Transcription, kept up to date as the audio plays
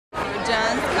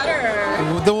John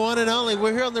Scudder. The one and only.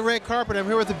 We're here on the red carpet. I'm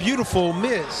here with the beautiful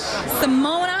Miss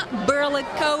Simona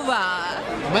Brhilkova.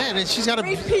 Man, and she's got a...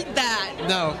 Repeat that.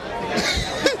 No.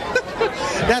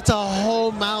 That's a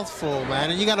whole mouthful,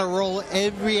 man. And you got to roll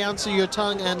every ounce of your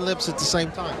tongue and lips at the same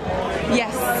time.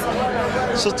 Yes.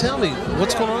 So tell me,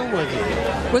 what's going on with you?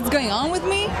 What's going on with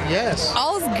me? Yes.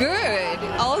 All's good.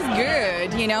 All's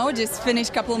good. You know, just finished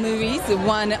a couple of movies.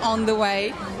 One on the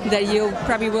way that you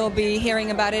probably will be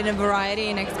hearing about it in Variety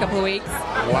in the next couple of weeks.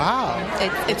 Wow.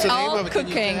 It's all name of it?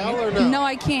 cooking. Can you tell or no? No,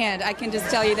 I can't. I can just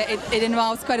tell you that it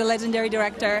involves quite a legendary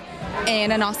director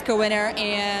and an Oscar winner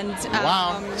and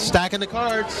wow, stacking the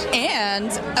cards.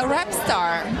 And a rap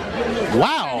star.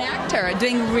 Wow. An actor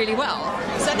doing really well.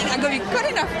 So I think I'm going to be good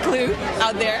enough clue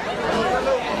out there.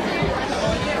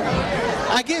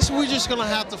 I guess we're just gonna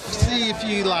have to see if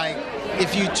you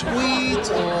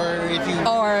tweet or if you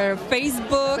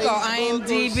Facebook or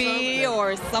IMDb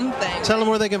or something. Tell them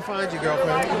where they can find you,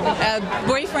 girlfriend.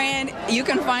 Boyfriend, you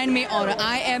can find me on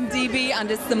IMDb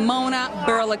under Simona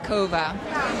Brhilkova.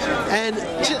 And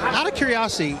out of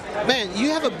curiosity, man,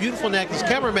 you have a beautiful necklace.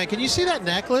 Cameraman, can you see that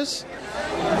necklace?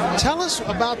 Tell us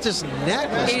about this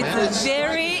necklace, It's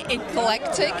very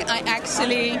eclectic. I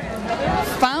actually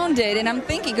found it, and I'm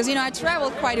thinking, because, you know, I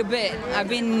traveled quite a bit. I've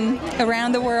been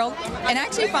around the world, and I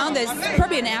actually found this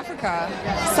probably in Africa,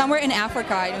 somewhere in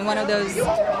Africa, in one of those,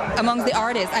 amongst the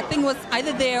artists. I think it was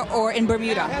either there or in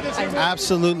Bermuda.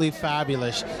 Absolutely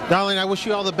fabulous. Darling, I wish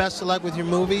you all the best of luck with your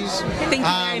movies. Thank you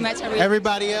very much.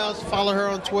 Everybody else, follow her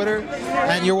on Twitter,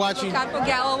 and you're watching... Look out for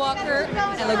Gallowwalker,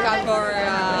 and look out for...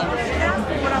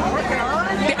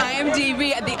 the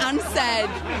IMDb at the unsaid.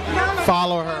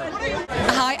 Follow her.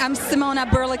 Hi, I'm Simona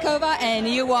Brhilkova, and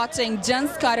you're watching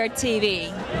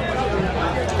JONSCUDDERTV.